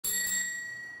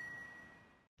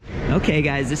Okay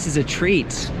guys, this is a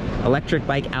treat. Electric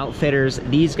Bike Outfitters,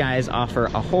 these guys offer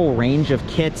a whole range of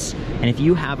kits, and if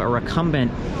you have a recumbent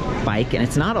bike and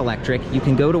it's not electric, you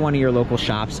can go to one of your local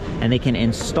shops and they can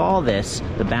install this,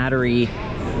 the battery,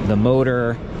 the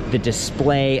motor, the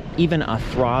display, even a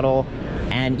throttle.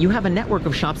 And you have a network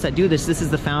of shops that do this. This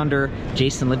is the founder,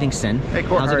 Jason Livingston. Hey,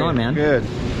 Court, how's it going, man? Good.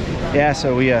 Yeah,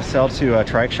 so we sell to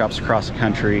trike shops across the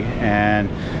country, and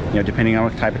depending on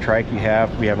what type of trike you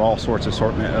have, we have all sorts of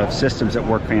assortment of systems that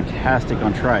work fantastic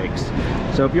on trikes.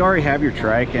 So if you already have your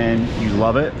trike and you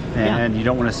love it, and you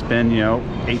don't want to spend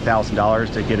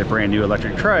 $8,000 to get a brand new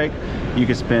electric trike, you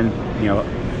could spend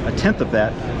a tenth of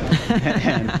that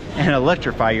and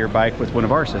electrify your bike with one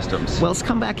of our systems. Well, let's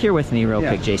come back here with me real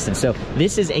quick, Jason. So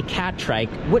this is a cat trike.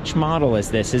 Which model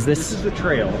is this? This is the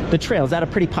Trail. The Trail, is that a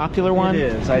pretty popular one? It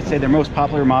is. I'd say their most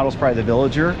popular model is probably the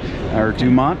Villager or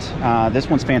Dumont. This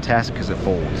one's fantastic because it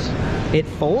folds. It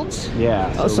folds?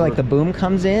 Yeah. Oh, so like the boom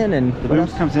comes in and... The boom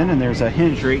comes in and there's a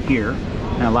hinge right here.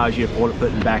 And allows you to fold it, put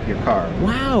it in the back of your car.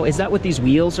 Wow, is that what these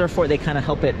wheels are for? They kind of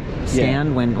help it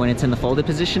stand when it's in the folded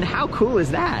position? How cool is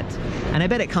that? And I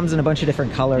bet it comes in a bunch of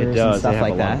different colors and stuff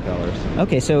like that.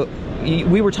 Okay, so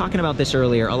we were talking about this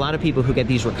earlier. A lot of people who get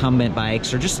these recumbent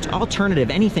bikes or just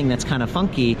alternative, anything that's kind of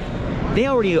funky, they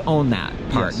already own that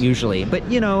part usually. But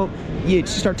you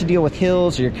start to deal with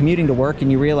hills or you're commuting to work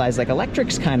and you realize like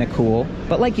electric's kind of cool.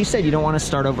 But like you said, you don't want to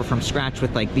start over from scratch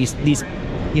with like these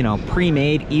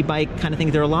pre-made e-bike kind of thing.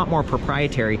 They're a lot more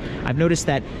proprietary. I've noticed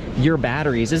that your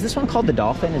batteries, is this one called the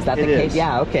Dolphin? Is that the case?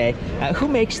 Yeah, okay. Who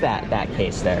makes that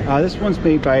case there? This one's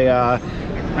made by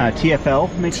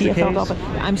TFL makes the case. Dolphin.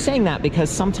 I'm saying that because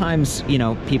sometimes,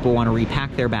 people want to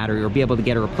repack their battery or be able to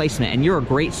get a replacement, and you're a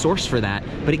great source for that,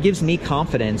 but it gives me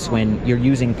confidence when you're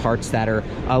using parts that are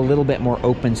a little bit more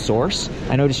open source.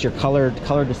 I noticed your color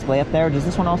display up there. Does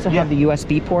this one also have the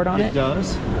USB port on it? It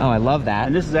does. Oh, I love that.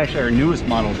 And this is actually our newest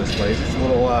model displays. It's a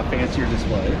little fancier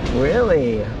display.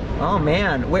 Really? Oh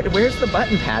man, where's the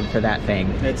button pad for that thing?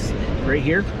 It's right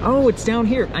here. Oh, it's down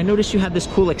here. I noticed you had this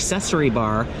cool accessory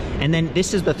bar, and then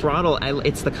this is the throttle.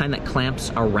 It's the kind that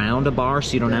clamps around a bar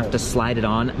so you don't have to slide it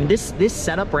on. I mean, this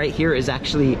setup right here is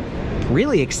actually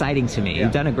really exciting to me.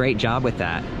 You've done a great job with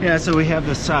that. Yeah, so we have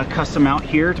this custom mount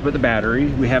here to put the battery.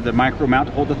 We have the micro mount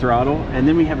to hold the throttle, and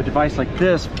then we have a device like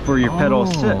this for your pedal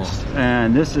assist.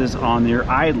 And this is on your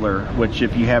idler, which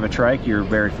if you have a trike, you're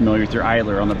very familiar with your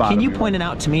idler on the bottom. Can you point it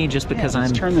out to me just because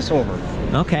let's turn this over.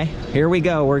 Okay, here we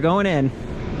go. We're going in.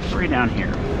 Right down here.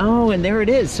 Oh, and there it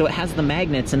is. So it has the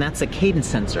magnets, and that's a cadence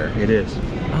sensor. It is.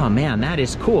 Oh man, that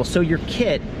is cool. So your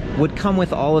kit would come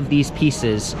with all of these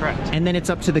pieces. Correct. And then it's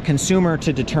up to the consumer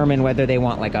to determine whether they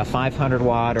want like a 500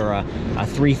 watt or a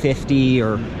 350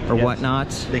 or whatnot.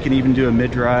 They can even do a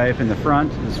mid-drive in the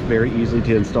front. It's very easy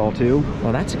to install too.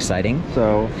 Well, that's exciting.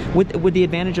 So would the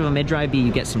advantage of a mid-drive be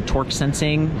you get some torque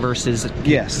sensing versus...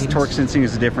 Yes, torque sensing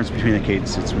is the difference between the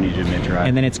cadences when you do mid-drive.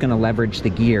 And then it's going to leverage the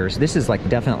gears. This is like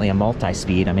definitely a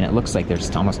multi-speed. I mean, it looks like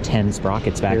there's almost 10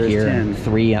 sprockets back here and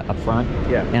 3 up front.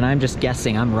 Yeah. And I'm just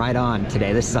guessing I'm right on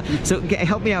today. This is so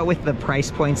help me out with the price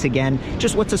points again.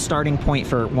 Just what's a starting point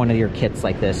for one of your kits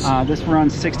like this? This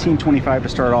runs $16.25 to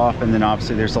start off, and then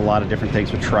obviously there's a lot of different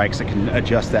things with trikes that can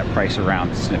adjust that price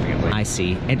around significantly. I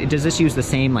see. And does this use the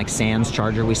same like Sans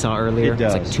charger we saw earlier? It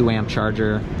does. It's like 2 amp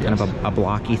charger, kind of a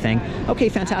blocky thing. Okay,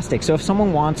 fantastic. So if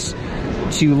someone wants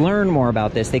to learn more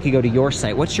about this, they could go to your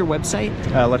site. What's your website?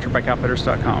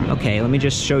 ElectricBikeOutfitters.com. Okay, let me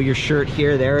just show your shirt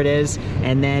here. There it is.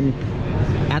 And then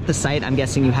at the site, I'm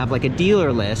guessing you have like a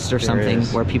dealer list or something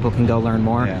where people can go learn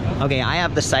more. Yeah. Okay, I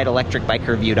have the site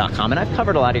ElectricBikeReview.com, and I've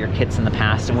covered a lot of your kits in the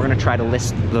past, and we're going to try to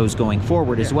list those going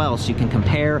forward as well, so you can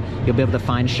compare. You'll be able to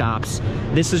find shops.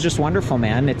 This is just wonderful,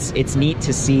 man. It's neat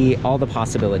to see all the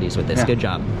possibilities with this. Good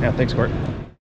job. Yeah, thanks, Court.